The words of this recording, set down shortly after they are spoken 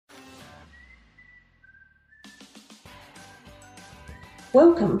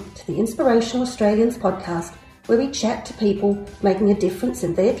Welcome to the Inspirational Australians podcast, where we chat to people making a difference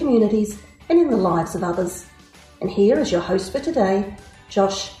in their communities and in the lives of others. And here is your host for today,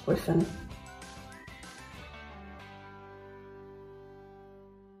 Josh Griffin.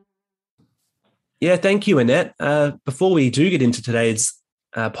 Yeah, thank you, Annette. Before we do get into today's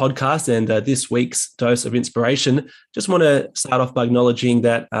podcast and this week's dose of inspiration, just want to start off by acknowledging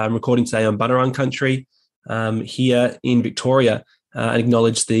that I'm recording today on Bunurong country here in Victoria and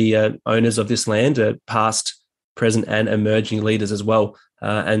acknowledge the owners of this land, past, present and emerging leaders as well,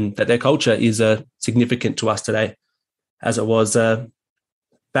 and that their culture is significant to us today, as it was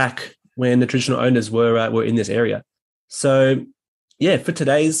back when the traditional owners were in this area. So, yeah, for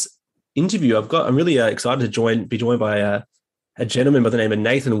today's interview, I'm really excited to be joined by a gentleman by the name of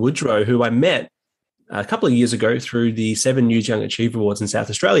Nathan Woodrow, who I met a couple of years ago through the 7 News Young Achiever Awards in South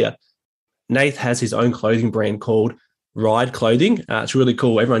Australia. Nath has his own clothing brand called Ride Clothing. It's really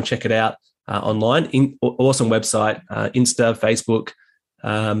cool. Everyone check it out online. Awesome website, Insta, Facebook,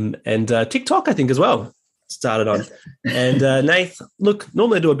 and TikTok, I think, as well. Started on. And Nath, look,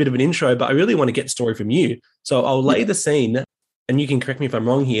 normally I do a bit of an intro, but I really want to get the story from you. So I'll lay the scene, and you can correct me if I'm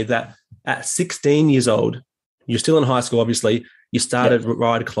wrong here, that at 16 years old, you're still in high school, obviously, you started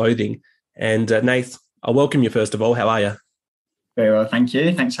Ride Clothing. And Nath, I'll welcome you first of all. How are you? Very well, thank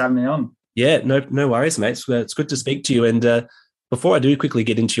you. Thanks for having me on. Yeah, no worries, mate. It's good to speak to you. And before I do quickly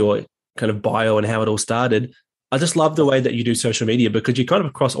get into your kind of bio and how it all started, I just love the way that you do social media, because you're kind of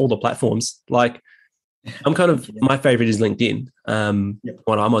across all the platforms. Like, I'm kind of, my favorite is LinkedIn,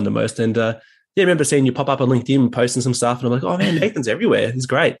 what I'm on the most. And I remember seeing you pop up on LinkedIn, posting some stuff, and I'm like, oh man, Nathan's everywhere. He's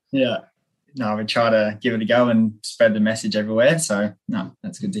great. Yeah. No, we try to give it a go and spread the message everywhere. So, no,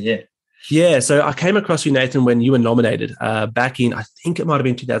 that's good to hear. Yeah, so I came across you, Nathan, when you were nominated back in, I think it might have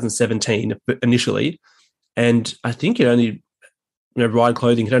been 2017 initially. And I think it only, Ride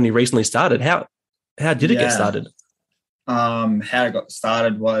Clothing had only recently started. How did it get started? How it got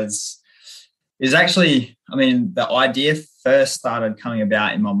started was actually, the idea first started coming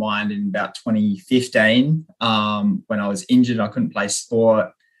about in my mind in about 2015 when I was injured. I couldn't play sport.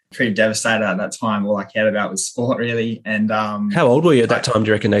 Pretty devastated at that time. All I cared about was sport, really. And how old were you at that time, do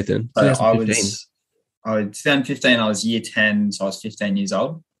you reckon, Nathan? So I was 2015. I was year 10, so I was 15 years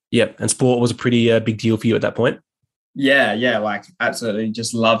old. Yep, and sport was a pretty big deal for you at that point. Yeah, like absolutely.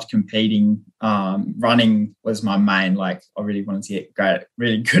 Just loved competing. Running was my main. Like, I really wanted to get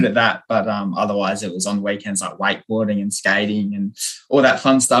really good at that. But otherwise, it was on weekends like wakeboarding and skating and all that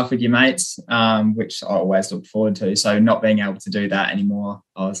fun stuff with your mates, which I always looked forward to. So not being able to do that anymore,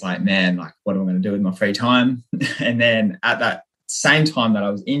 I was like, man, like, what am I going to do with my free time? And then at that same time that I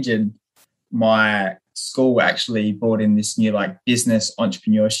was injured, my school actually brought in this new like business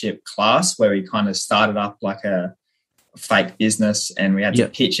entrepreneurship class where we kind of started up like a fake business, and we had to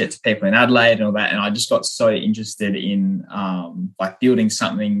pitch it to people in Adelaide and all that. And I just got so interested in like building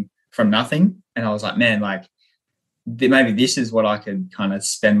something from nothing. And I was like, man, like maybe this is what I could kind of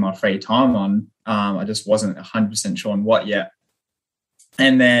spend my free time on. I just wasn't 100% sure on what yet.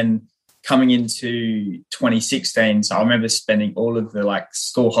 And then coming into 2016, so I remember spending all of the like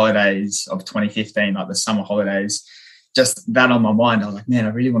school holidays of 2015, like the summer holidays, just that on my mind. I was like, man, I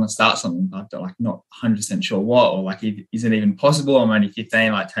really want to start something, but I'm like not 100% sure what, or like, is it even possible? I'm only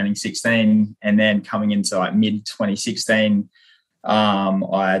 15, like turning 16. And then coming into like mid 2016,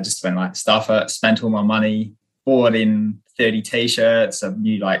 I just went like spent all my money, bought in 30 t-shirts, a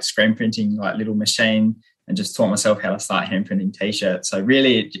new like screen printing like little machine, and just taught myself how to start hand printing t-shirts. So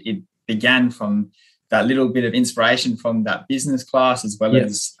really it began from that little bit of inspiration from that business class, as well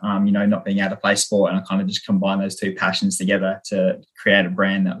as, not being able to play sport. And I kind of just combined those two passions together to create a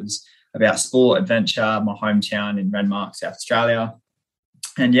brand that was about sport, adventure, my hometown in Renmark, South Australia.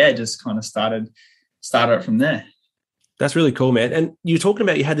 And just kind of started it from there. That's really cool, man. And you're talking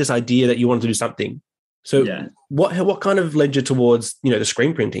about you had this idea that you wanted to do something. So what kind of led you towards, the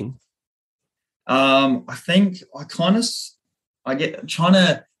screen printing? I think I get trying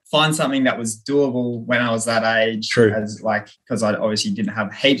to find something that was doable when I was that age. True. Because I obviously didn't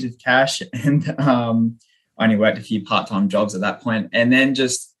have heaps of cash, and I only worked a few part-time jobs at that point. And then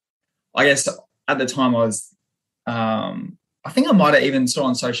just, I guess at the time I was, I think I might have even saw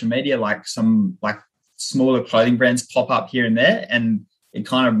on social media like some like smaller clothing brands pop up here and there, and it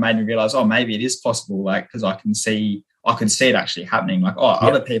kind of made me realize, oh, maybe it is possible, like, because I could see it actually happening. Like,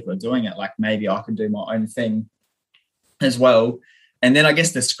 other people are doing it, like maybe I could do my own thing as well. And then I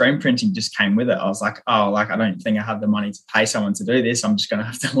guess the screen printing just came with it. I was like, I don't think I have the money to pay someone to do this. I'm just going to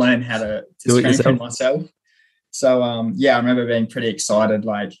have to learn how to screen print myself. So, I remember being pretty excited.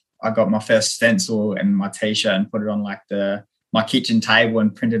 Like, I got my first stencil and my T-shirt and put it on like the my kitchen table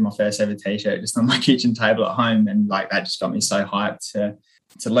and printed my first ever t-shirt just on my kitchen table at home. And like that just got me so hyped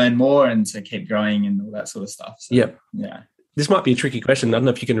to learn more and to keep growing and all that sort of stuff. So, yeah. This might be a tricky question. I don't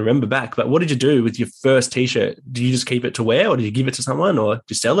know if you can remember back, but what did you do with your first t-shirt? Did you just keep it to wear, or did you give it to someone, or did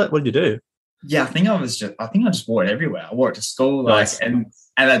you sell it? What did you do? Yeah, I think I just wore it everywhere. I wore it to school. Nice. And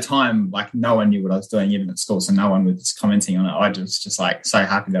at that time, like no one knew what I was doing even at school. So no one was commenting on it. I just like so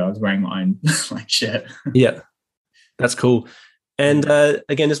happy that I was wearing my own like shirt. Yeah, that's cool. And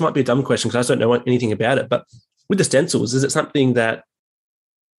again, this might be a dumb question because I don't know anything about it, but with the stencils, is it something that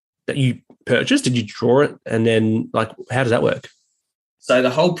you purchased? Did you draw it? And then like, how does that work? So the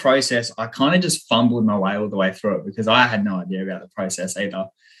whole process, I kind of just fumbled my way all the way through it because I had no idea about the process either.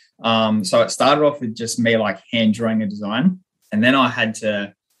 So it started off with just me like hand drawing a design, and then I had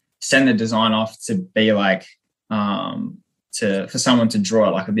to send the design off to be like for someone to draw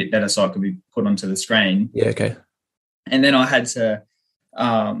it like a bit better so it could be put onto the screen. Yeah, okay. And then I had to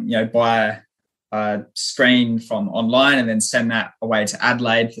buy a screen from online and then send that away to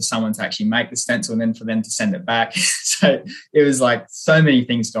Adelaide for someone to actually make the stencil and then for them to send it back. So it was like so many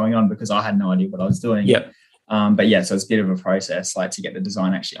things going on because I had no idea what I was doing. Yeah. But yeah, so it's a bit of a process, like to get the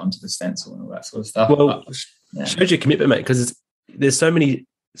design actually onto the stencil and all that sort of stuff. Well, shows your commitment, mate, because there's so many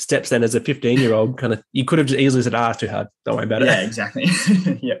steps then as a 15-year-old kind of, you could have just easily said, it's too hard. Don't worry about it. Yeah, exactly.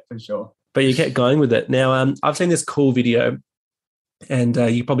 Yeah, for sure. But you kept going with it. Now, I've seen this cool video and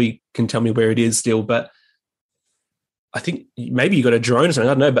you probably can tell me where it is still, but I think maybe you got a drone or something.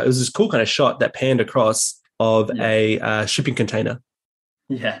 I don't know, but it was this cool kind of shot that panned across of a shipping container.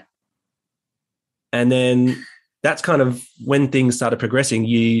 Yeah. And then that's kind of when things started progressing.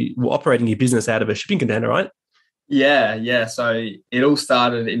 You were operating your business out of a shipping container, right? Yeah. So it all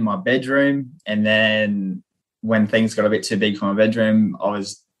started in my bedroom. And then when things got a bit too big for my bedroom, I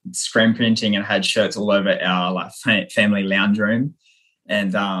was screen printing and had shirts all over our like family lounge room.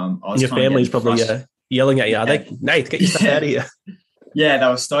 And I was and your family's probably yelling at you. Are they, Nate, get your stuff out of here. Yeah, they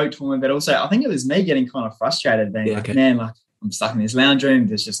were stoked for me. But also I think it was me getting kind of frustrated being man, like I'm stuck in this lounge room.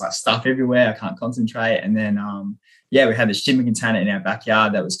 There's just like stuff everywhere. I can't concentrate. And then, we had this shipping container in our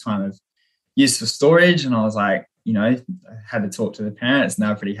backyard that was kind of used for storage. And I was like, I had to talk to the parents and they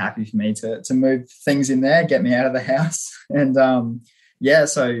were pretty happy for me to move things in there, get me out of the house. And,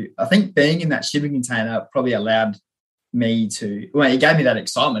 so I think being in that shipping container probably allowed me it gave me that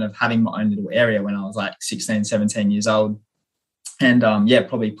excitement of having my own little area when I was like 16, 17 years old. And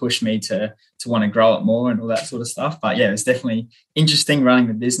probably pushed me to want to grow it more and all that sort of stuff. But yeah, it's definitely interesting running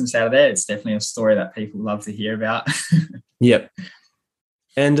the business out of there. It's definitely a story that people love to hear about. Yep.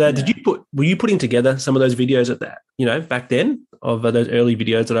 And were you putting together some of those videos at that, back then of those early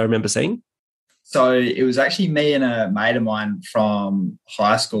videos that I remember seeing? So it was actually me and a mate of mine from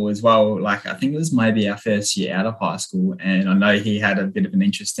high school as well. Like I think it was maybe our first year out of high school. And I know he had a bit of an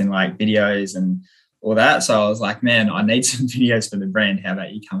interest in like videos and all that. So I was like, man, I need some videos for the brand. How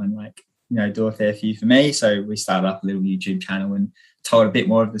about you come and do a fair few for me? So we started up a little YouTube channel and told a bit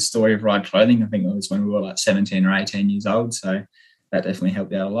more of the story of Ride Clothing. I think it was when we were like 17 or 18 years old. So that definitely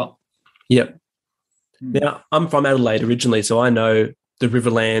helped out a lot. Yep. Now, I'm from Adelaide originally, so I know the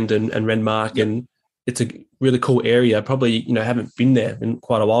Riverland and Renmark, and it's a really cool area. Probably, haven't been there in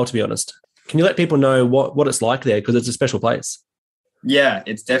quite a while, to be honest. Can you let people know what it's like there? Because it's a special place. Yeah,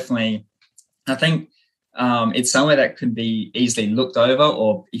 it's definitely, I think it's somewhere that could be easily looked over,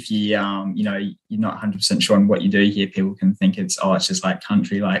 or if you, you're not 100% sure on what you do here, people can think it's just like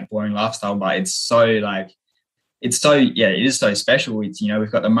country, like boring lifestyle, but it is so special. It's,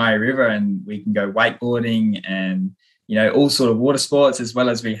 we've got the Murray River and we can go wakeboarding and, all sort of water sports, as well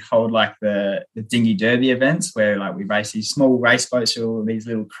as we hold like the dinghy derby events where like we race these small race boats through all these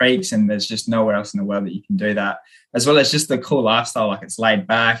little creeks, and there's just nowhere else in the world that you can do that, as well as just the cool lifestyle. Like it's laid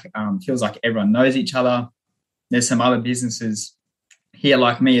back, feels like everyone knows each other. There's some other businesses here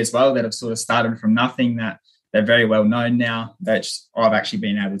like me as well that have sort of started from nothing that they're very well known now that I've actually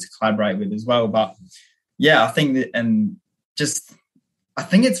been able to collaborate with as well. But yeah, I think I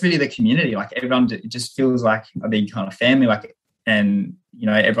think it's really the community. Like everyone, it just feels like a big kind of family. Like, and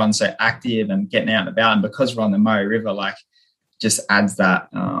everyone's so active and getting out and about. And because we're on the Murray River, like, just adds that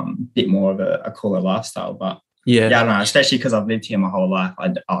bit more of a cooler lifestyle. But yeah, I don't know. Especially because I've lived here my whole life, I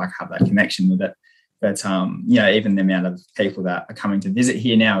like have that connection with it. But even the amount of people that are coming to visit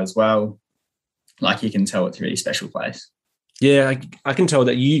here now as well, like you can tell it's a really special place. Yeah, I can tell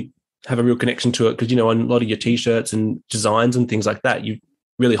that you have a real connection to it because, on a lot of your T-shirts and designs and things like that, you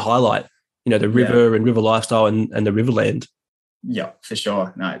really highlight, the river and river lifestyle and the Riverland. Yeah, for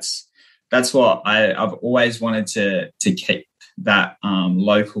sure. No, that's what I've always wanted to keep that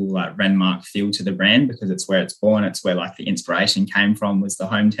local like Renmark feel to the brand, because it's where it's born. It's where like the inspiration came from, was the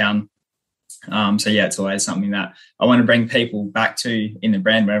hometown. So yeah, it's always something that I want to bring people back to in the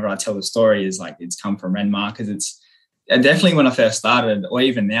brand. Whenever I tell the story, is like it's come from Renmark, because it's definitely, when I first started, or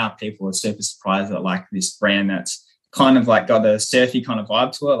even now, people are super surprised at like this brand that's kind of like got a surfy kind of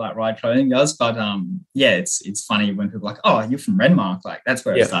vibe to it, like Ride Clothing does. But yeah, it's funny when people are like, oh, you're from Renmark, like that's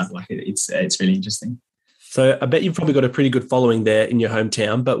where it started. Like it's really interesting. So I bet you've probably got a pretty good following there in your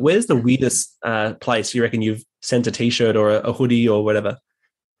hometown. But where's the weirdest place you reckon you've sent a T-shirt or a hoodie or whatever?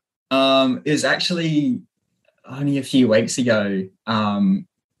 It was actually only a few weeks ago.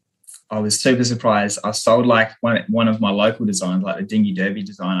 I was super surprised. I sold like one of my local designs, like the Dinghy Derby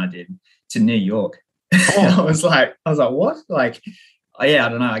design I did, to New York. Oh. I was like, what? Like, oh, yeah, I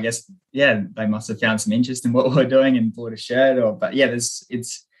don't know. I guess, yeah, they must have found some interest in what we're doing and bought a shirt. But yeah,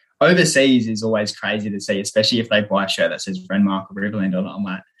 it's overseas is always crazy to see, especially if they buy a shirt that says Renmark or Riverland on it. I'm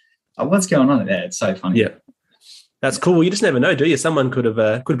like, oh, what's going on there? It's so funny. Yeah, that's cool. You just never know, do you? Someone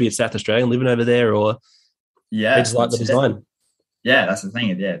could be a South Australian living over there, or they just like the design. Yeah, that's the thing.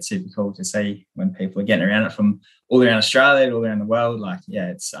 Yeah, it's super cool to see when people are getting around it from all around Australia, all around the world. Like, yeah,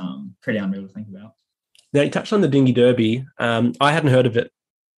 it's pretty unreal to think about. Now, you touched on the Dinghy Derby. I hadn't heard of it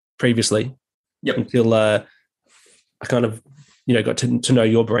previously until I kind of, got to know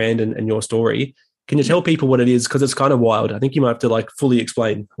your brand and your story. Can you tell people what it is? Because it's kind of wild. I think you might have to like fully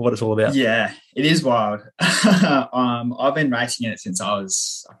explain what it's all about. Yeah, it is wild. I've been racing it since I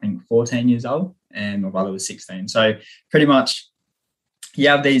was, I think, 14 years old, and my brother was 16. So pretty much you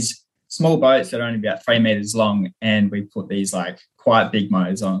have these small boats that are only about 3 meters long, and we put these like quite big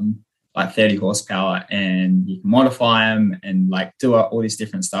motors on, like 30 horsepower, and you can modify them and like do all this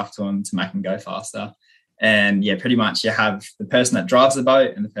different stuff to them to make them go faster. And yeah, pretty much you have the person that drives the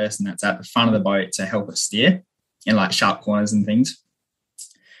boat and the person that's at the front of the boat to help it steer in like sharp corners and things.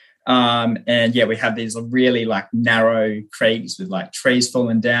 And yeah, we have these really like narrow creeks with like trees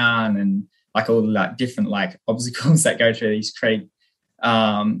falling down and like all the like different like obstacles that go through these creeks.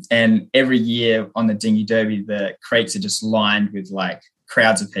 And every year on the Dinghy Derby, the creeks are just lined with like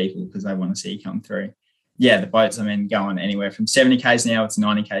crowds of people because they want to see you come through. Yeah, the boats, I mean, going anywhere from 70 k's an hour to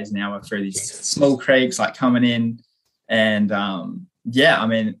 90 k's an hour through these small creeks, like coming in. And yeah, I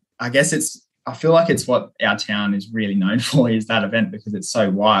mean, I feel like it's what our town is really known for, is that event, because it's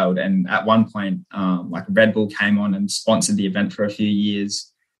so wild. And at one point, like Red Bull came on and sponsored the event for a few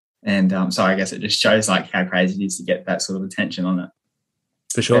years. And so I guess it just shows like how crazy it is to get that sort of attention on it.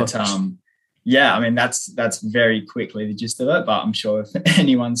 For sure. But, yeah, I mean, that's very quickly the gist of it. But I'm sure if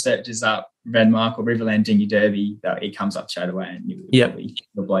anyone searches up Renmark or Riverland Dinghy Derby, it comes up straight away, and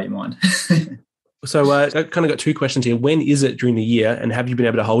it'll blow your mind. So I kind of got two questions here. When is it during the year, and have you been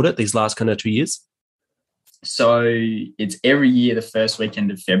able to hold it these last kind of 2 years? So it's every year the first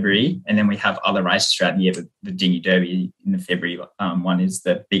weekend of February, and then we have other races throughout the year. But the Dinghy Derby in the February one is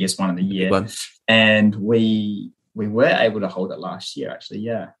the biggest one of the year. And we were able to hold it last year, actually,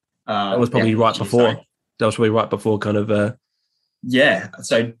 yeah. That was probably right before. That was probably right before kind of. Yeah.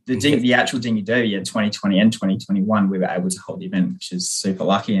 So the actual Dinghy Derby in 2020 and 2021, we were able to hold the event, which is super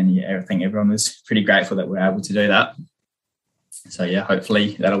lucky. And yeah, I think everyone was pretty grateful that we were able to do that. So yeah,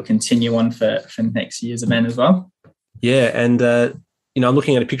 hopefully that'll continue on for next year's event as well. Yeah. And, I'm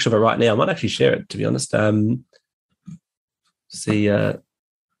looking at a picture of it right now. I might actually share it, to be honest. I can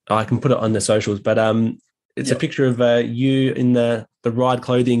put it on the socials, but it's a picture of you in the Ride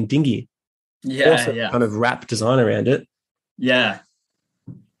Clothing dinghy. Yeah, awesome, yeah. Kind of wrap design around it. Yeah.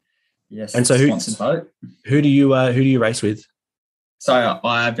 Yes. And so who do you race with? So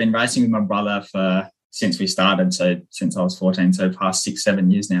I've been racing with my brother since we started. So since I was 14, so past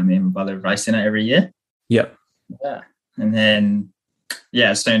 6-7 years now, me and my brother have raced in it every year. Yep. Yeah. And then,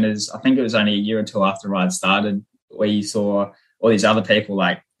 as soon as, I think it was only a year or two after Ride started, we saw all these other people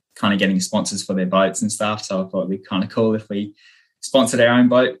like kind of getting sponsors for their boats and stuff. So I thought it'd be kind of cool if we sponsored our own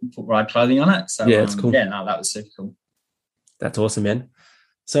boat and put Ride Clothing on it. So yeah, it's cool. Yeah, no, that was super cool. That's awesome, man.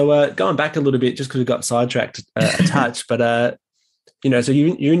 So going back a little bit, just because we got sidetracked a touch, but so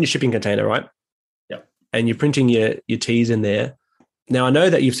you're in your shipping container, right? Yep. And you're printing your tees in there. Now I know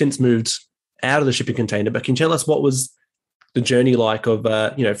that you've since moved out of the shipping container, but can you tell us what was the journey like of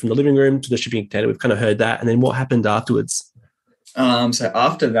from the living room to the shipping container? We've kind of heard that, and then what happened afterwards? So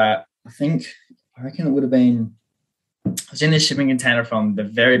after that, I reckon it would have been, I was in the shipping container from the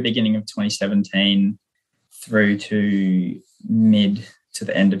very beginning of 2017 through to mid to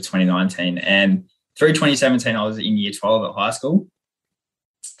the end of 2019. And through 2017, I was in year 12 at high school.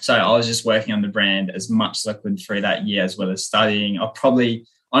 So I was just working on the brand as much as I could through that year, as well as studying. I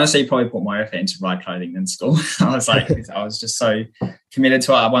honestly probably put more effort into ride clothing than school. I was just so committed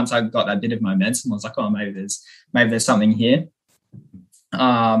to it. Once I got that bit of momentum, I was like, oh, maybe there's something here.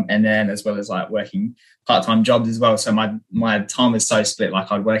 And then as well as like working part-time jobs as well. So my time was so split.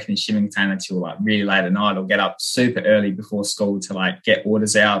 Like I'd work in a shipping container till like really late at night, or get up super early before school to like get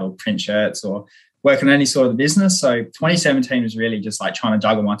orders out or print shirts or work on any sort of business. So 2017 was really just like trying to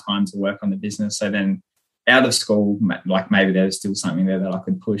juggle my time to work on the business. So then out of school, like maybe there was still something there that I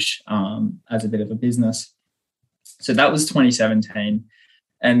could push as a bit of a business. So that was 2017.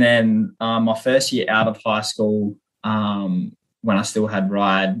 And then my first year out of high school, when I still had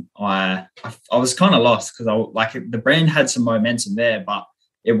Ride, I was kind of lost because the brand had some momentum there, but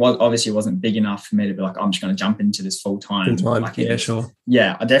it wasn't big enough for me to be like, I'm just going to jump into this full time. Sure.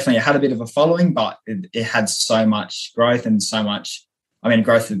 Yeah, I definitely had a bit of a following, but it had so much growth and so much,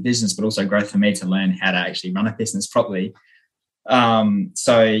 growth for the business, but also growth for me to learn how to actually run a business properly.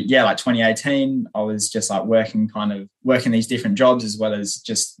 So yeah, like 2018, I was just like working these different jobs, as well as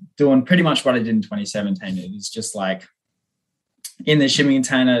just doing pretty much what I did in 2017. It was just like in the shipping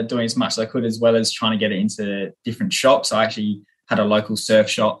container, doing as much as I could, as well as trying to get it into different shops. I actually had a local surf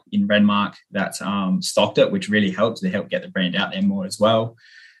shop in Renmark that stocked it, which really helped. They helped get the brand out there more as well.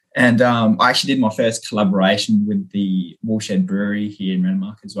 And I actually did my first collaboration with the Woolshed Brewery here in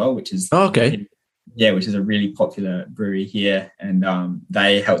Renmark as well, which is which is a really popular brewery here. And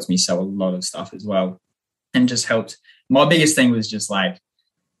they helped me sell a lot of stuff as well, and just helped. My biggest thing was just like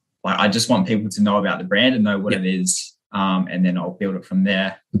I just want people to know about the brand and know what it is, and then I'll build it from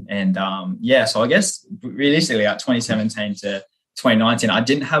there. And so I guess realistically, like 2017 to 2019, I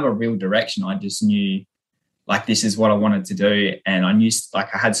didn't have a real direction. I just knew like this is what I wanted to do, and I knew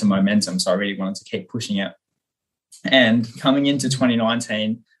like I had some momentum, so I really wanted to keep pushing it. And coming into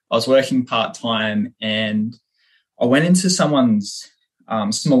 2019, I was working part-time, and I went into someone's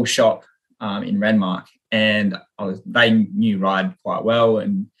small shop in Renmark, and they knew Ride quite well,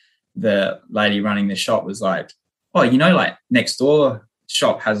 and the lady running the shop was like, oh, like next door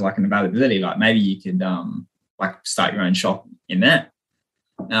shop has like an availability, like maybe you could like start your own shop in there.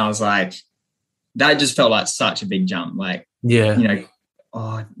 And I was like, that just felt like such a big jump. Like, and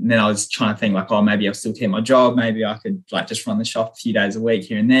then I was trying to think like, oh, maybe I'll still keep my job. Maybe I could like just run the shop a few days a week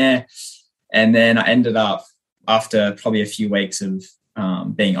here and there. And then I ended up, after probably a few weeks of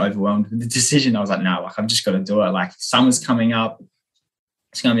being overwhelmed with the decision, I was like, no, like I've just got to do it. Like summer's coming up.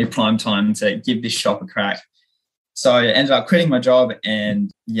 It's going to be prime time to give this shop a crack. So I ended up quitting my job and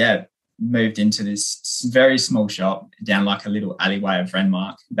moved into this very small shop down like a little alleyway of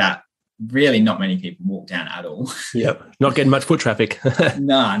Renmark that really not many people walk down at all. Yep. Not getting much foot traffic.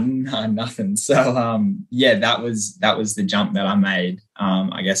 No, nothing. So that was the jump that I made,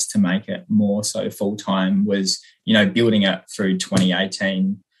 I guess, to make it more so full-time, was, building it through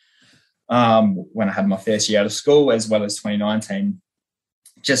 2018 when I had my first year out of school, as well as 2019,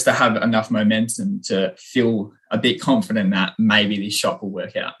 just to have enough momentum to feel a bit confident that maybe this shop will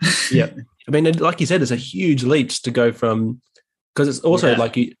work out. Yeah. I mean, like you said, it's a huge leap to go from, because it's also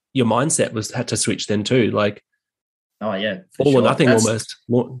like your mindset had to switch then too. Like, all or nothing almost.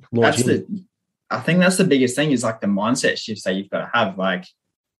 I think that's the biggest thing, is like the mindset shifts that you've got to have, like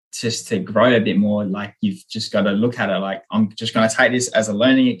just to grow a bit more. Like you've just got to look at it like, I'm just going to take this as a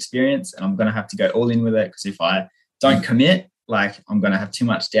learning experience, and I'm going to have to go all in with it, because if I don't commit, like I'm going to have too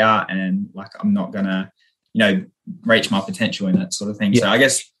much doubt, and like I'm not going to, reach my potential in it, sort of thing. Yeah. So I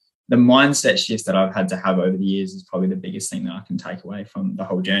guess the mindset shift that I've had to have over the years is probably the biggest thing that I can take away from the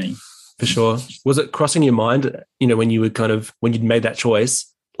whole journey. For sure. Was it crossing your mind, when you were when you'd made that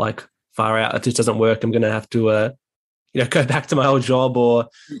choice, like far out, if this doesn't work, I'm going to have to, go back to my old job or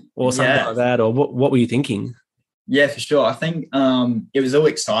something like that? Or what were you thinking? Yeah, for sure. I think it was all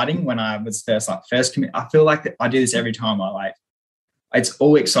exciting when I was first commit. I feel like I do this every time. It's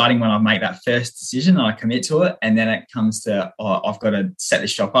all exciting when I make that first decision and I commit to it, and then it comes to, I've got to set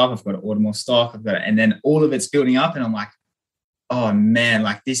this shop up, I've got to order more stock, and then all of it's building up, and I'm like, oh man,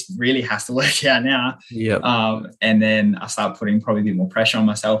 like this really has to work out now. Yeah. And then I start putting probably a bit more pressure on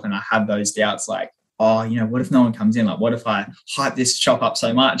myself, and I have those doubts like, oh, what if no one comes in? Like, what if I hype this shop up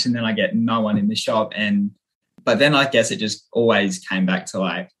so much and then I get no one in the shop? But then I guess it just always came back to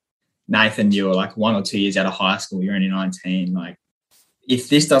like, Nathan, you were like 1 or 2 years out of high school, you're only 19. Like, if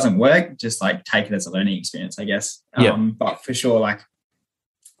this doesn't work, just like take it as a learning experience, I guess. But for sure, like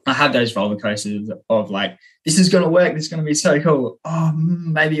I had those roller coasters of like, this is going to work, this is going to be so cool. Oh,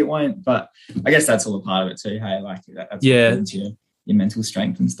 maybe it won't. But I guess that's all a part of it too. Hey, like that's your mental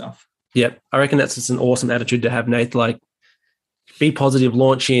strength and stuff. Yep. I reckon that's just an awesome attitude to have, Nate. Like, be positive,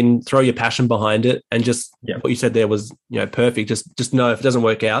 launch in, throw your passion behind it, and just what you said there was, perfect. Just know if it doesn't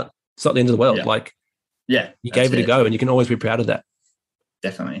work out, it's not the end of the world. You gave it a go, and you can always be proud of that.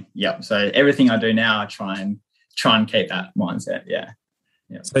 Definitely. Yep. So everything I do now, I try and keep that mindset. Yeah.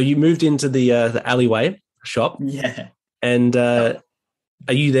 So you moved into the alleyway shop. Yeah. And are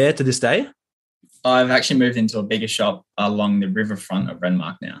you there to this day? I've actually moved into a bigger shop along the riverfront of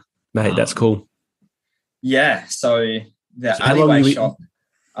Renmark now. Mate, that's cool. Yeah. So the alleyway shop,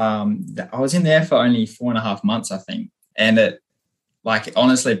 I was in there for only 4.5 months, I think. And it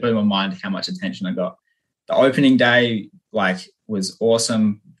honestly blew my mind how much attention I got. The opening day, was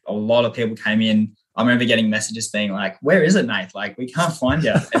awesome. A lot of people came in. I remember getting messages being like, "Where is it, Nate? We can't find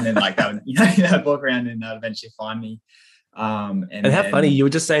you." And then they'd walk around and they'd eventually find me. And how funny, you were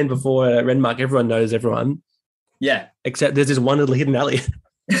just saying before, Renmark, everyone knows everyone. Yeah. Except there's this one little hidden alley.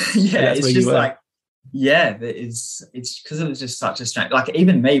 Yeah, it's just it's because it was just such a strange,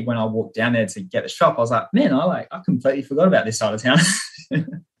 even me, when I walked down there to get the shop, I was like, man, I completely forgot about this side of town.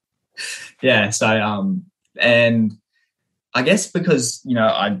 Yeah. So, and I guess because,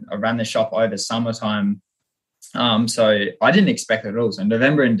 I ran the shop over summertime. So I didn't expect it at all. So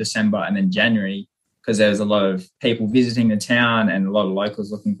November and December and then January, because there was a lot of people visiting the town and a lot of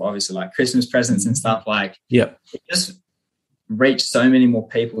locals looking for obviously Christmas presents and stuff it just reached so many more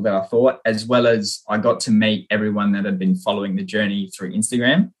people than I thought, as well as I got to meet everyone that had been following the journey through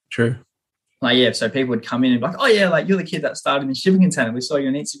Instagram. True. So people would come in and be like, oh yeah, you're the kid that started in the shipping container. We saw you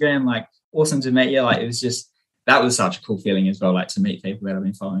on Instagram, awesome to meet you. It was just, that was such a cool feeling as well, to meet people that have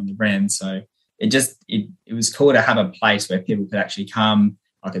been following the brand. So it was cool to have a place where people could actually come,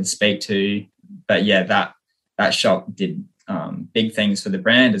 I could speak to. But yeah, that shop did big things for the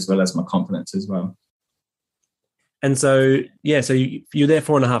brand as well as my confidence as well. And so, so you're there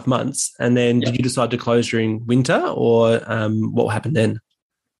 4.5 months, and then did you decide to close during winter, or what happened then?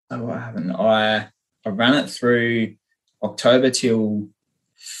 So what happened? I ran it through October till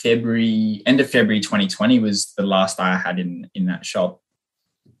end of February 2020 was the last day I had in that shop,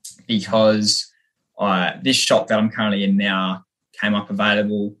 because this shop that I'm currently in now came up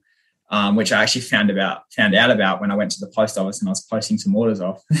available, which I actually found out about when I went to the post office and I was posting some orders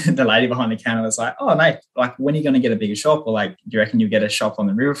off. The lady behind the counter was like, "Oh, mate, when are you going to get a bigger shop? Or do you reckon you'll get a shop on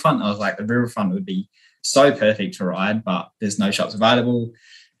the riverfront?" I was like, "The riverfront would be so perfect to ride, but there's no shops available."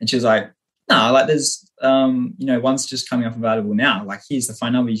 And she was like, "No, there's one's just coming up available now. Here's the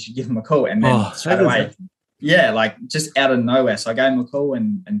phone number. You should give them a call." And then straight away, just out of nowhere. So I gave them a call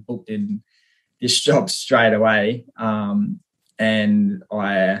and booked in this shop straight away.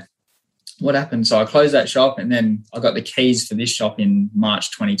 What happened? So I closed that shop, and then I got the keys for this shop in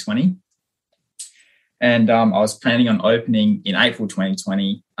March 2020. And I was planning on opening in April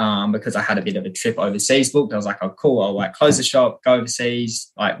 2020 because I had a bit of a trip overseas booked. I was like, "Oh, cool. I'll close the shop, go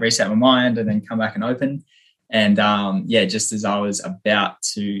overseas, reset my mind, and then come back and open." And just as I was about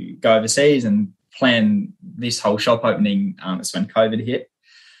to go overseas and plan this whole shop opening, it's when COVID hit.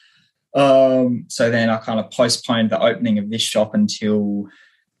 So then I kind of postponed the opening of this shop until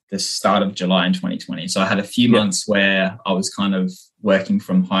the start of July in 2020. So I had a few months where I was kind of working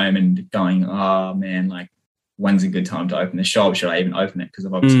from home and going, "Oh man, when's a good time to open the shop? Should I even open it?" Because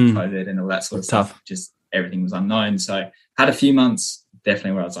of obviously COVID and all that sort of stuff. Just everything was unknown. So I had a few months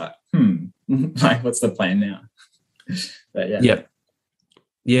definitely where I was like, what's the plan now? But yeah. Yep.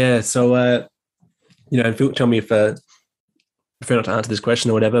 Yeah. So, and Phil, tell me if prefer not to answer this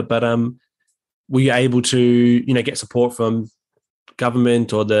question or whatever, but were you able to, get support from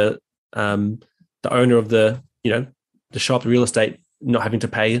government or the owner of the shop, the real estate, not having to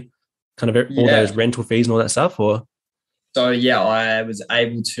pay kind of all those rental fees and all that stuff? Or so I was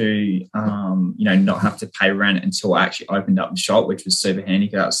able to not have to pay rent until I actually opened up the shop, which was super handy,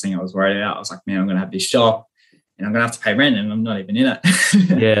 because that was the thing I was worried about. I was like, man, I'm going to have this shop and I'm going to have to pay rent and I'm not even in it.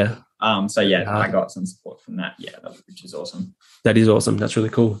 Yeah. I got some support from that. Yeah, which is awesome. That is awesome. That's really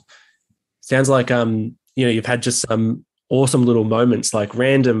cool. Sounds like you've had just some awesome little moments,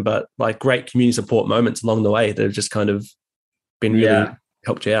 random but great community support moments along the way that have just kind of been really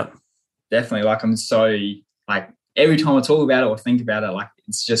helped you out. Definitely. I'm so every time I talk about it or think about it,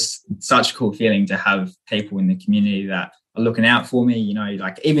 it's just such a cool feeling to have people in the community that are looking out for me.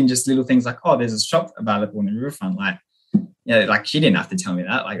 Even just little things oh, there's a shop available in the riverfront. She didn't have to tell me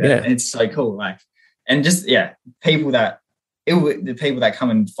that. It's so cool. And just people that the people that come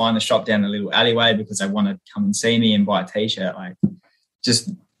and find the shop down a little alleyway because they want to come and see me and buy a t-shirt. I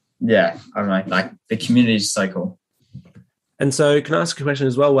don't know. The community is so cool. And so, can I ask a question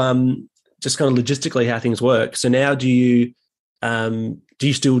as well? Just kind of logistically, how things work. So now, do you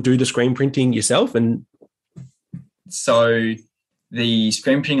still do the screen printing yourself? And so the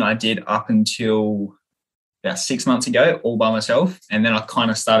screen printing I did up until about 6 months ago, all by myself. And then I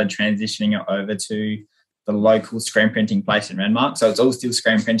kind of started transitioning it over to the local screen printing place in Renmark. So it's all still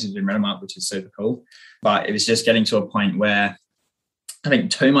screen printed in Renmark, which is super cool. But it was just getting to a point where I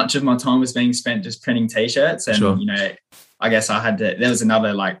think too much of my time was being spent just printing T-shirts. And, Sure. you know, I guess I had to, there was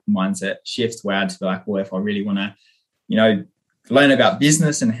another like mindset shift where I had to be like, well, if I really want to, you know, learn about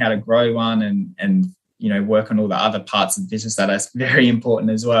business and how to grow one and you know, work on all the other parts of the business that are very important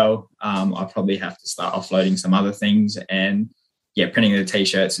as well, I probably have to start offloading some other things. And yeah, printing the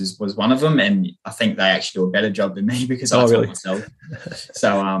T-shirts was one of them. And I think they actually do a better job than me because I taught myself.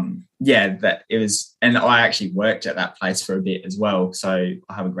 So yeah, that it was, and I actually worked at that place for a bit as well. So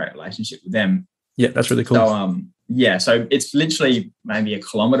I have a great relationship with them. Yeah, that's really cool. So yeah, so it's literally maybe 1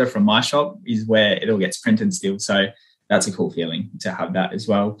 kilometer from my shop is where it all gets printed still. So that's a cool feeling to have that as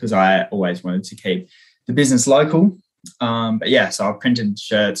well, because I always wanted to keep the business local. But yeah, so I've printed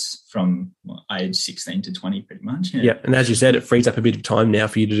shirts from age 16 to 20 pretty much. Yeah, and as you said, it frees up a bit of time now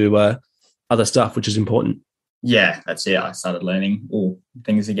for you to do other stuff, which is important. Yeah, that's it. I started learning,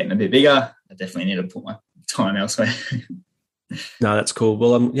 things are getting a bit bigger. I definitely need to put my time elsewhere. No, that's cool.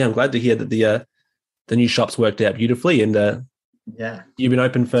 Well, I'm glad to hear that the new shop's worked out beautifully, and yeah, you've been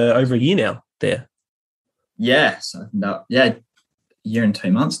open for over a year now there. Yeah, so a year and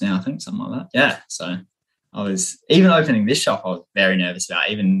 2 months now, I think, something like that. Yeah, so I was, even opening this shop, I was very nervous about,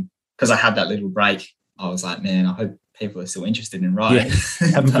 even because I had that little break. I was like, man, I hope people are still interested in writing. Yeah,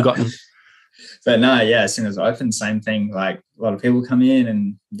 haven't forgotten. But no, yeah, as soon as I opened, same thing, like a lot of people come in,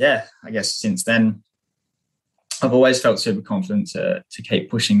 and yeah, I guess since then I've always felt super confident to keep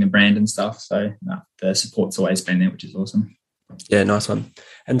pushing the brand and stuff. So no, the support's always been there, which is awesome. Yeah, nice one.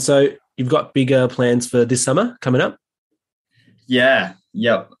 And so you've got bigger plans for this summer coming up? Yeah,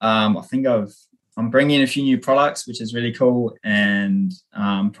 yep. I think I'm bringing in a few new products, which is really cool, and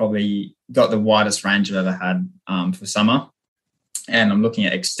probably got the widest range I've ever had for summer. And I'm looking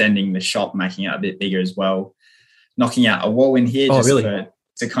at extending the shop, making it a bit bigger as well, knocking out a wall in here to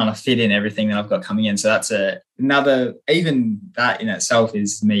kind of fit in everything that I've got coming in. So that's another, even that in itself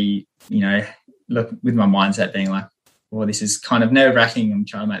is me, you know, look with my mindset being like, well, this is kind of nerve-wracking. I'm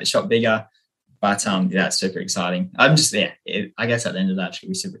trying to make the shop bigger. But that's super exciting. I'm just there. I guess at the end of that, I should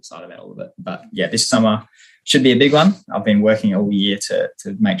be super excited about all of it. But yeah, this summer should be a big one. I've been working all year to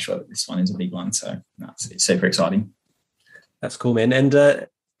make sure that this one is a big one. So it's super exciting. That's cool, man. And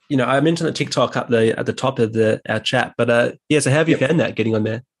you know, I mentioned the TikTok at the top of our chat, but yeah. So how have you found that getting on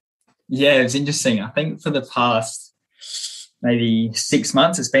there? Yeah, it's interesting. I think for the past maybe 6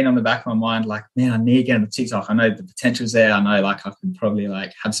 months, it's been on the back of my mind. Like, man, I need to get on the TikTok. I know the potential's there. I know like I could probably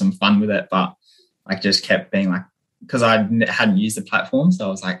like have some fun with it, but I just kept being like, because I hadn't used the platform. So I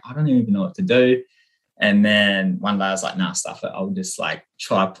was like, I don't even know what to do. And then one day I was like, nah, stuff it. I'll just like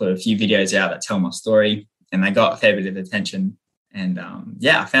try to put a few videos out that tell my story. And they got a fair bit of attention. And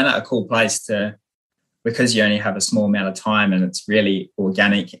I found it a cool place because you only have a small amount of time and it's really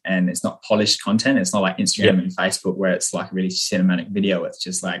organic and it's not polished content. It's not like Instagram and Facebook where it's like a really cinematic video. It's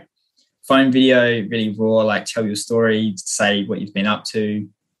just like phone video, really raw, like tell your story, say what you've been up to.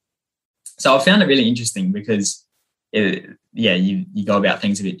 So I found it really interesting because you go about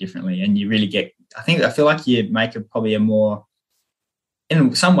things a bit differently and you really I feel like you make probably a more,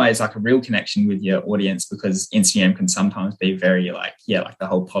 in some ways, like a real connection with your audience, because Instagram can sometimes be very like the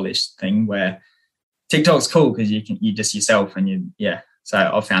whole polished thing, where TikTok's cool because you just yourself and so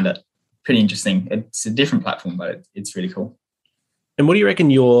I found it pretty interesting. It's a different platform, but it's really cool. And what do you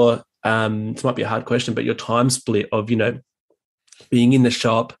reckon your this might be a hard question, but your time split of, you know, being in the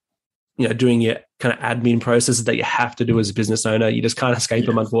shop, you know, doing your kind of admin processes that you have to do as a business owner, you just can't escape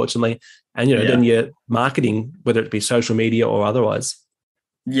them, unfortunately. And, you know, then your marketing, whether it be social media or otherwise.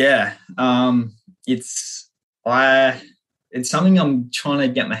 Yeah. It's something I'm trying to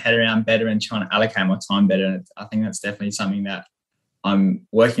get my head around better and trying to allocate my time better. And I think that's definitely something that I'm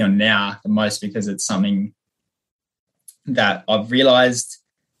working on now the most, because it's something that I've realized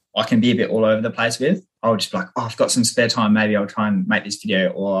I can be a bit all over the place with. I'll just be like, I've got some spare time. Maybe I'll try and make this video,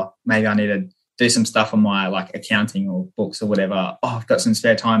 or maybe I need to do some stuff on my like accounting or books or whatever. I've got some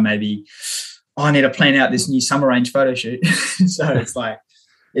spare time. Maybe I need to plan out this new summer range photo shoot. So it's like,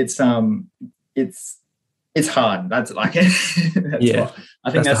 it's hard. That's like, I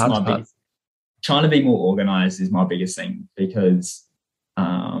think that's my biggest, trying to be more organized is my biggest thing, because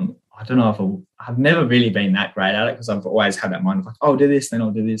I don't know if I've never really been that great at it, because I've always had that mind of like, I'll do this, then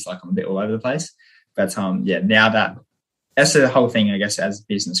I'll do this. Like I'm a bit all over the place. But now that's the whole thing, I guess, as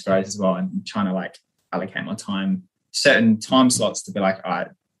business grows as well. I'm trying to like allocate my time, certain time slots to be like, all right,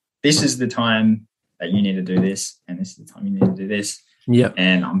 this is the time that you need to do this, and this is the time you need to do this. Yeah.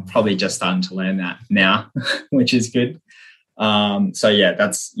 And I'm probably just starting to learn that now, which is good. So yeah,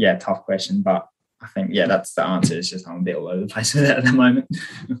 that's tough question, but I think that's the answer. It's just I'm a bit all over the place with that at the moment.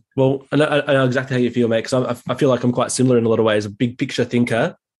 Well, I know exactly how you feel, mate, because I feel like I'm quite similar in a lot of ways. A big picture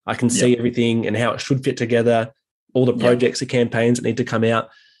thinker. I can see everything and how it should fit together, all the projects, the campaigns that need to come out.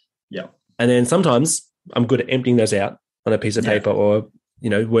 Yeah. And then sometimes I'm good at emptying those out on a piece of paper or,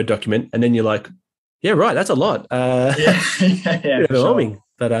 Word document. And then you're like, yeah, right, that's a lot. Overwhelming. Sure.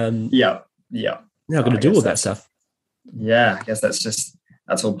 But now I've got to do all that stuff. Yeah, I guess that's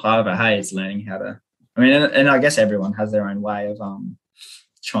all part of it. Hey, it's learning how to, and I guess everyone has their own way of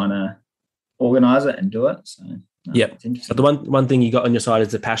trying to organize it and do it. So but the one thing you got on your side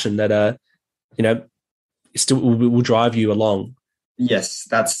is the passion that still will drive you along. Yes,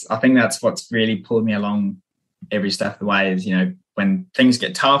 I think that's what's really pulled me along every step of the way is, when things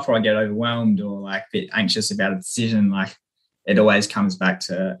get tough or I get overwhelmed or like a bit anxious about a decision, like it always comes back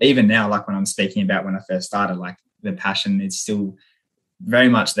to, even now, like when I'm speaking about when I first started, like the passion is still very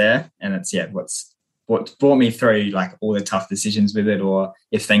much there. And it's, what's brought me through like all the tough decisions with it, or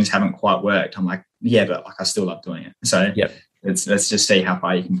if things haven't quite worked, I'm like, but like I still love doing it. So let's just see how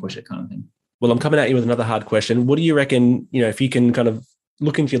far you can push it kind of thing. Well, I'm coming at you with another hard question. What do you reckon, if you can kind of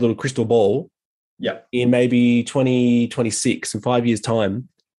look into your little crystal ball in maybe 2026 in 5 years' time,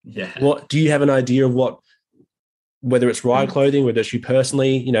 what do you have an idea of whether it's Ride Clothing, whether it's you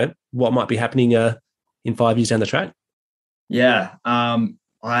personally, what might be happening in 5 years down the track? Yeah. I've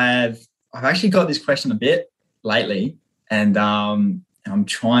actually got this question a bit lately, and I'm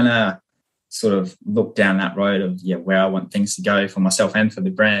trying to sort of look down that road of where I want things to go for myself and for the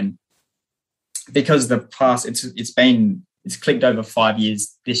brand. Because the past, it's clicked over 5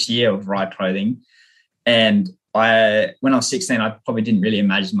 years this year of Ride Clothing. And when I was 16, I probably didn't really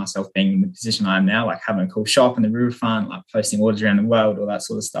imagine myself being in the position I am now, like having a cool shop in the riverfront, like posting orders around the world, all that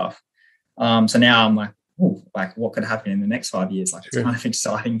sort of stuff. So now I'm like, like what could happen in the next 5 years? Like, it's kind of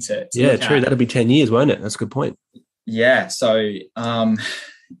exciting to look true. at. That'll be 10 years, won't it? That's a good point. Yeah. So I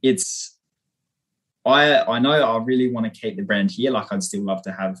know I really want to keep the brand here. Like I'd still love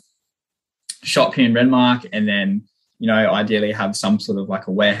to have a shop here in Renmark, and then, ideally have some sort of like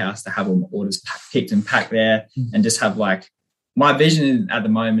a warehouse to have all my orders picked and packed there, and just have like, my vision at the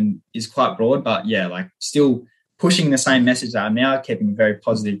moment is quite broad, but like still pushing the same message that I'm now, keeping a very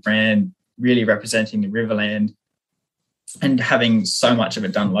positive brand, really representing the Riverland, and having so much of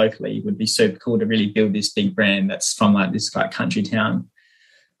it done locally would be super cool to really build this big brand that's from like this like country town.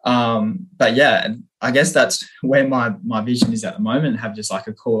 But I guess that's where my vision is at the moment. Have just like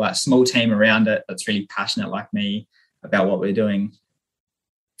a cool, like small team around it that's really passionate like me about what we're doing.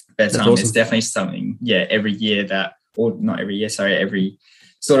 But awesome. It's definitely something, every year every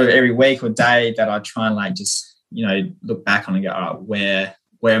sort of every week or day that I try and like just, look back on and go, all right,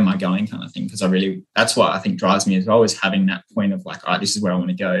 where am I going kind of thing? Because that's what I think drives me as well, is having that point of like, all right, this is where I want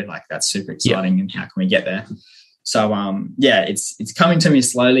to go. Like that's super exciting. And how can we get there? So, it's coming to me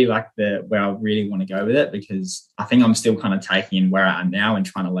slowly, like where I really want to go with it, because I think I'm still kind of taking in where I am now and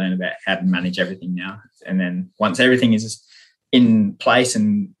trying to learn about how to manage everything now. And then once everything is in place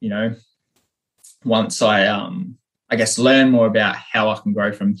and, once I guess learn more about how I can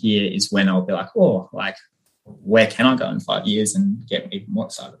grow from here is when I'll be like, where can I go in 5 years, and get even more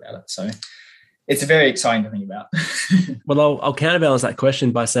excited about it. So it's very exciting to think about. Well, I'll counterbalance that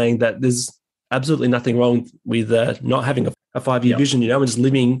question by saying that there's absolutely nothing wrong with not having a 5 year vision, and just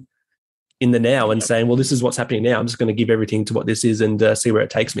living in the now and saying, well, this is what's happening now. I'm just going to give everything to what this is and see where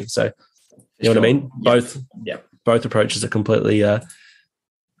it takes me. So, you know what I mean? Both approaches are completely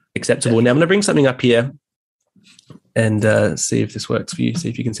acceptable. Now I'm going to bring something up here and see if this works for you. See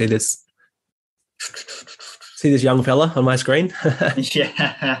if you can see this. See this young fella on my screen?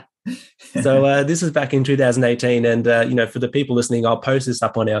 Yeah. So this is back in 2018, and for the people listening, I'll post this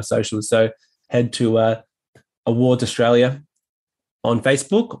up on our socials. So head to Awards Australia on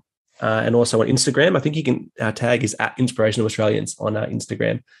Facebook and also on Instagram. I think you can tag is at Inspirational Australians on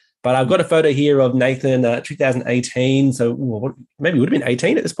Instagram. But I've got a photo here of Nathan, 2018. So maybe it would have been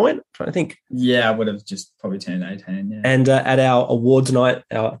 18 at this point. I'm trying to think. Yeah, I would have just probably turned 18. Yeah. And at our awards night,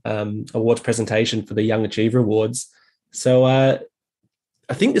 our awards presentation for the Young Achiever Awards. So I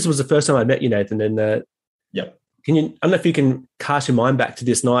think this was the first time I met you, Nathan. And I don't know if you can cast your mind back to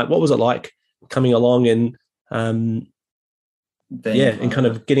this night. What was it like coming along and and kind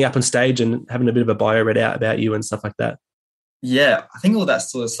of getting up on stage and having a bit of a bio read out about you and stuff like that? Yeah, I think all that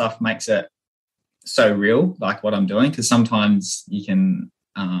sort of stuff makes it so real, like what I'm doing, because sometimes you can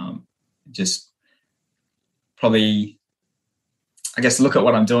just probably I guess, look at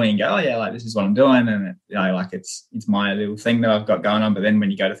what I'm doing and go, oh yeah, like this is what I'm doing. And like it's my little thing that I've got going on. But then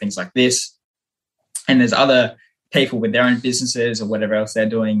when you go to things like this, and there's other people with their own businesses or whatever else they're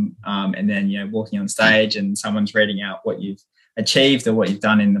doing, and then, walking on stage and someone's reading out what you've achieved or what you've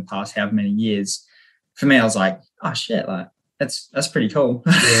done in the past however many years. For me, I was like, oh shit, like that's pretty cool.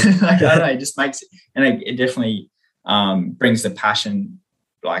 Yeah. Like, I don't know, it just makes it, and it definitely brings the passion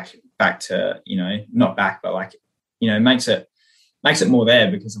like back to, not back, but like, makes it more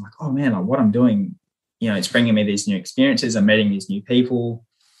there, because I'm like, oh man, like what I'm doing, it's bringing me these new experiences. I'm meeting these new people.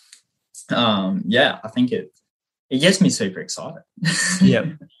 I think it gets me super excited. Yeah.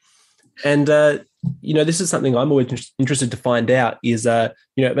 And, this is something I'm always interested to find out is,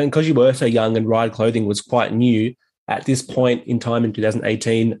 because you were so young and Ride Clothing was quite new at this point in time in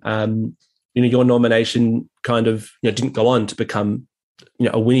 2018, your nomination kind of, didn't go on to become,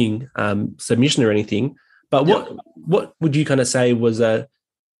 a winning submission or anything. But what would you kind of say was there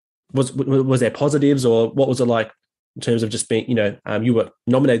positives, or what was it like in terms of just being, you were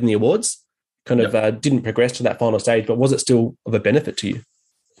nominated in the awards, didn't progress to that final stage, but was it still of a benefit to you?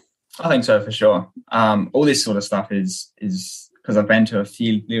 I think so, for sure. All this sort of stuff is because I've been to a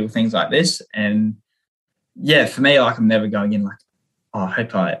few little things like this, and for me, like I'm never going in like, oh, I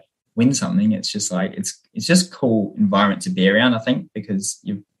hope I win something. It's just like it's just a cool environment to be around, I think, because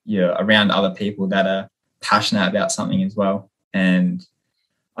you're around other people that are passionate about something as well. And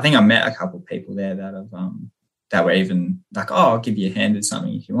I think I met a couple of people there that have that were even like, oh, I'll give you a hand at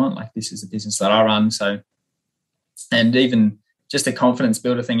something if you want. Like, this is a business that I run. So, and even just a confidence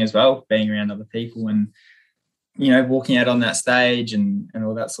builder thing as well, being around other people and, walking out on that stage and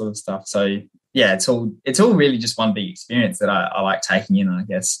all that sort of stuff. So yeah, it's all really just one big experience that I like taking in, I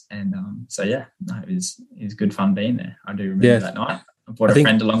guess. And it was good fun being there. I do remember that night. I brought a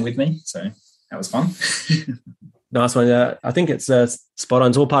friend along with me, so that was fun. Nice one. I think it's spot on.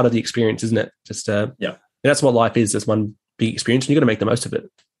 It's all part of the experience, isn't it? Just that's what life is. It's one big experience, and you've got to make the most of it.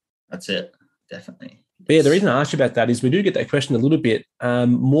 That's it, definitely. But yeah, the reason I asked you about that is we do get that question a little bit,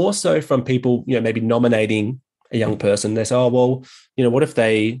 more so from people, maybe nominating a young person. They say, oh, well, what if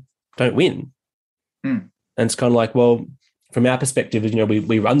they don't win? And it's kind of like, well, from our perspective,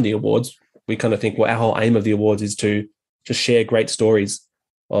 we run the awards. We kind of think, well, our whole aim of the awards is to just share great stories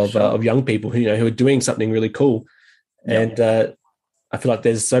of young people who are doing something really cool. And I feel like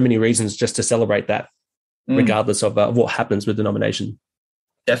there's so many reasons just to celebrate that, regardless of what happens with the nomination.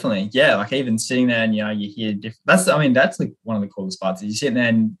 Definitely. Yeah. Like even sitting there and, you hear that's like one of the coolest parts. You sit there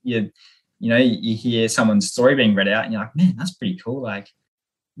and you hear someone's story being read out and you're like, man, that's pretty cool. Like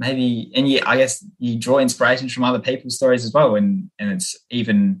maybe, and I guess you draw inspiration from other people's stories as well. And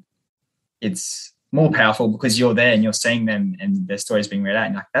it's more powerful because you're there and you're seeing them and their stories being read out.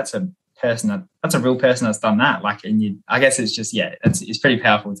 And like, that's a real person that's done that. Like, and I guess it's just, it's pretty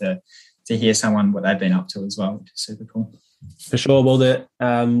powerful to hear someone, what they've been up to as well, which is super cool. For sure. Well, the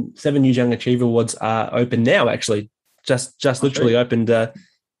 7 News Young Achiever Awards are open now, actually. Just literally opened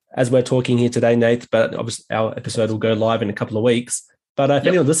as we're talking here today, Nath, but obviously our episode will go live in a couple of weeks. But if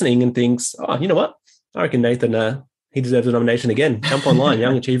anyone's listening and thinks, oh, you know what? I reckon Nathan, he deserves a nomination again. Jump online,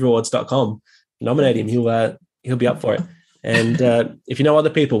 youngachieveawards.com. Nominate him. He'll be up for it. And if you know other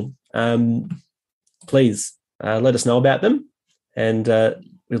people, please let us know about them. And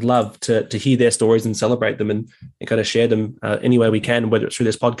we'd love to hear their stories and celebrate them and kind of share them any way we can, whether it's through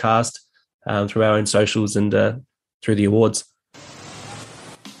this podcast, through our own socials and through the awards.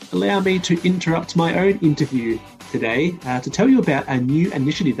 Allow me to interrupt my own interview today to tell you about a new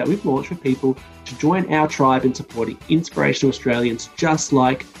initiative that we've launched for people to join our tribe in supporting inspirational Australians just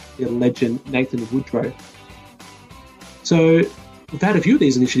like the legend Nathan Woodrow. So we've had a few of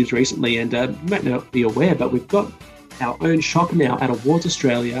these initiatives recently, and you might not be aware, but we've got our own shop now at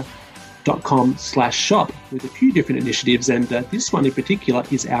awardsaustralia.com/shop with a few different initiatives, and this one in particular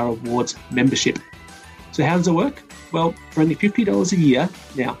is our awards membership. So how does it work? Well, for only $50 a year,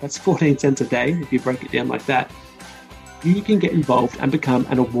 now that's 14 cents a day if you break it down like that, you can get involved and become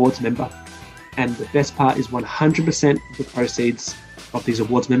an awards member. And the best part is 100% of the proceeds of these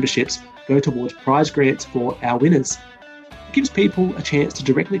awards memberships go towards prize grants for our winners. It gives people a chance to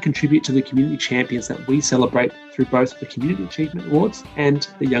directly contribute to the community champions that we celebrate through both the Community Achievement Awards and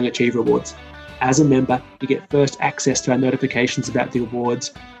the Young Achiever Awards. As a member, you get first access to our notifications about the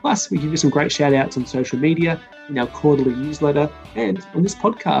awards. Plus, we give you some great shout outs on social media, in our quarterly newsletter, and on this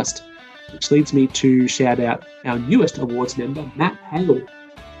podcast, which leads me to shout out our newest awards member, Matt Hale.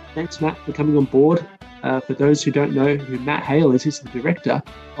 Thanks, Matt, for coming on board. For those who don't know who Matt Hale is, he's the director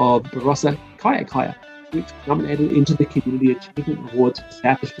of Barossa Kayak Hire, which nominated into the Community Achievement Awards for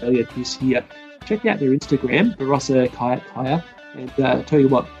South Australia this year. Check out their Instagram, Barossa Kayak Hire, And I tell you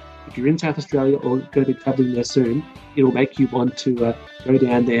what, if you're in South Australia or going to be travelling there soon, it'll make you want to go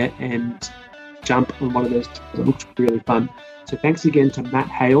down there and jump on one of those. It looks really fun. So thanks again to Matt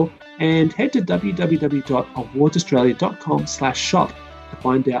Hale, and head to www.awardsaustralia.com/shop to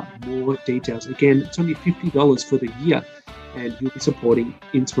find out more details. Again, it's only $50 for the year, and you'll be supporting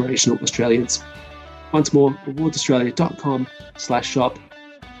Inspirational Australians. Once more, awardsaustralia.com/shop.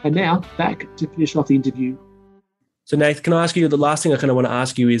 And now back to finish off the interview. So Nath, can I ask you, the last thing I kind of want to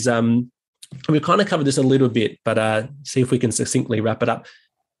ask you is, we've kind of covered this a little bit, but see if we can succinctly wrap it up.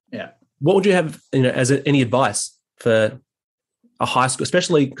 Yeah. What would you have, as any advice for a high school,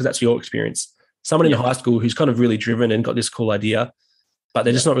 especially because that's your experience, someone in high school who's kind of really driven and got this cool idea, but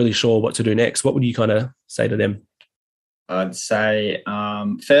they're just not really sure what to do next? What would you kind of say to them? I'd say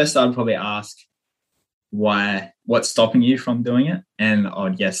first I'd probably ask what's stopping you from doing it, and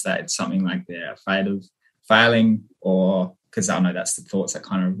I'd guess that it's something like they're afraid of failing, or because I know that's the thoughts that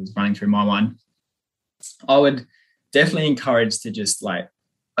kind of was running through my mind. I would definitely encourage to just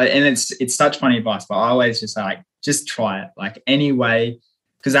and it's such funny advice, but I always just say just try it any way,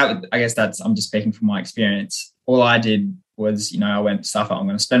 because I'm just speaking from my experience. All I did was, I went stuff up. I'm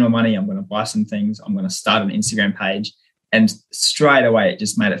going to spend my money. I'm going to buy some things. I'm going to start an Instagram page. And straight away, it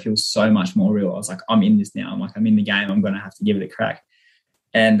just made it feel so much more real. I was like, I'm in this now. I'm in the game. I'm going to have to give it a crack.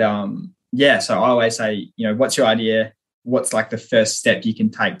 And so I always say, what's your idea? What's the first step you can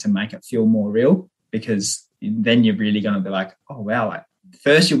take to make it feel more real? Because then you're really going to be like, oh, wow.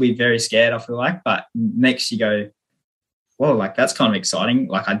 First you'll be very scared, I feel like, but next you go, whoa, that's kind of exciting.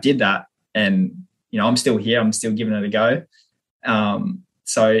 I did that, and, I'm still here. I'm still giving it a go.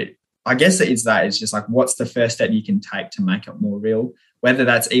 So I guess it's just what's the first step you can take to make it more real, whether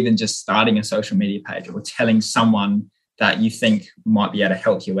that's even just starting a social media page or telling someone that you think might be able to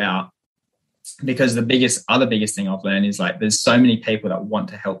help you out. Because the biggest thing I've learned is there's so many people that want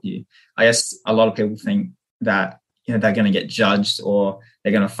to help you. I guess a lot of people think that, they're going to get judged or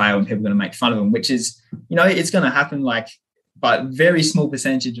they're going to fail and people are going to make fun of them, which is, it's going to happen, but very small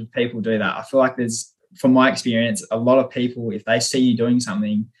percentage of people do that. I feel like there's, from my experience, a lot of people, if they see you doing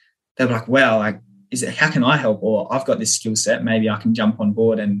something, they're like, well, how can I help? Or I've got this skill set, maybe I can jump on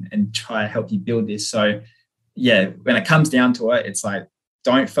board and try to help you build this. So yeah, when it comes down to it, it's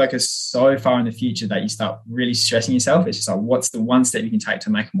don't focus so far in the future that you start really stressing yourself. It's just what's the one step you can take to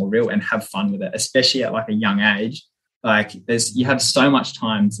make it more real and have fun with it, especially at a young age. You have so much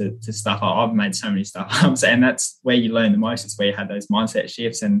time to stuff up. I've made so many stuff ups, and that's where you learn the most. It's where you have those mindset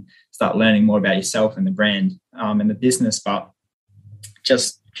shifts and start learning more about yourself and the brand and the business. But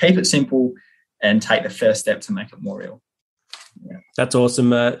just keep it simple and take the first step to make it more real. Yeah. That's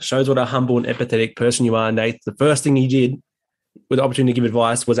awesome. Shows what a humble and empathetic person you are, Nate. The first thing you did with the opportunity to give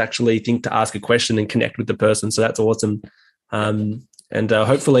advice was actually think to ask a question and connect with the person. So that's awesome. And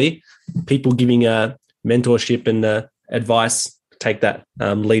hopefully people giving mentorship and advice take that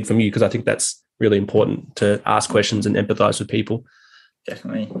lead from you, because I think that's really important to ask questions and empathize with people.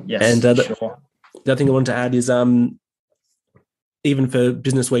 Definitely. Yes. And sure. The other thing I wanted to add is even for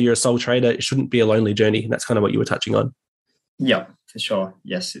business where you're a sole trader, it shouldn't be a lonely journey. And that's kind of what you were touching on. Yeah, for sure.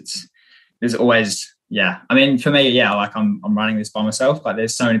 Yes. There's always, I mean, for me, I'm running this by myself, but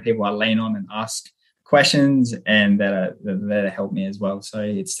there's so many people I lean on and ask questions and that are there to help me as well. So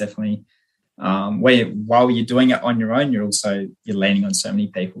it's definitely while you're doing it on your own, you're leaning on so many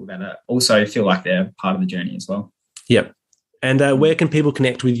people that also feel like they're part of the journey as well. Yep. And where can people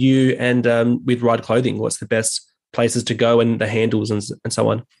connect with you and with Ride Clothing? What's the best places to go and the handles and so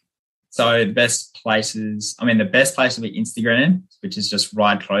on? So the best place would be Instagram, which is just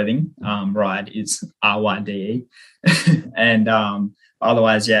Ride Clothing. Ride is RYDE. And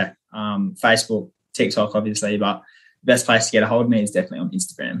otherwise, Facebook, TikTok, obviously, but the best place to get a hold of me is definitely on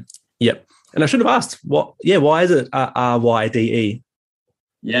Instagram. Yep. And I should have asked, why is it RYDE?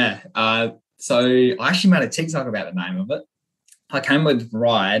 Yeah. So I actually made a TikTok about the name of it. I came with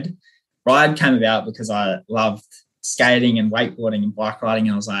Ride. Ride came about because I loved skating and wakeboarding and bike riding.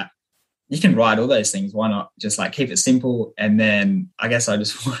 And I was like, you can ride all those things. Why not just keep it simple? And then I guess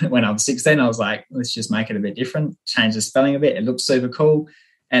when I was 16, I was like, let's just make it a bit different, change the spelling a bit. It looks super cool.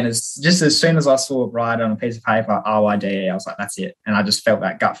 And it's just as soon as I saw Ride on a piece of paper, RYDE, I was like, that's it. And I just felt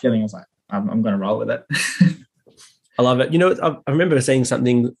that gut feeling. I was like, I'm going to roll with it. I love it. I remember saying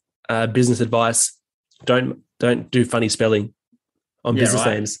something, business advice, don't do funny spelling on business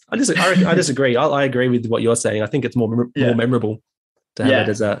names. I disagree. I agree with what you're saying. I think it's more memorable to have it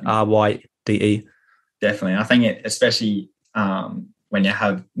as a RYDE. Definitely. I think it, especially when you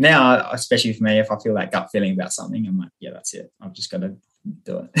have now, especially for me, if I feel that gut feeling about something, I'm like, yeah, that's it. I've just got to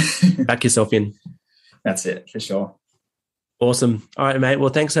do it. Back yourself in. That's it, for sure. Awesome. All right, mate.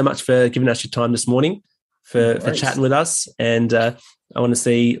 Well, thanks so much for giving us your time this morning, for chatting with us. And I want to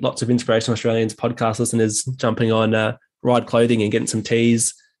see lots of Inspirational Australians podcast listeners jumping on Ride Clothing and getting some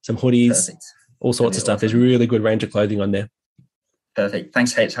tees, some hoodies, all sorts of stuff. Awesome. There's a really good range of clothing on there. Perfect.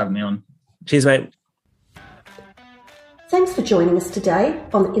 Thanks heaps for having me on. Cheers, mate. Thanks for joining us today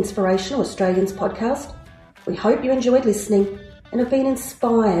on the Inspirational Australians podcast. We hope you enjoyed listening and have been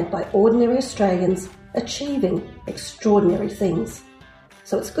inspired by ordinary Australians achieving extraordinary things.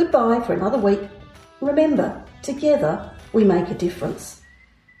 So it's goodbye for another week. Remember, together we make a difference.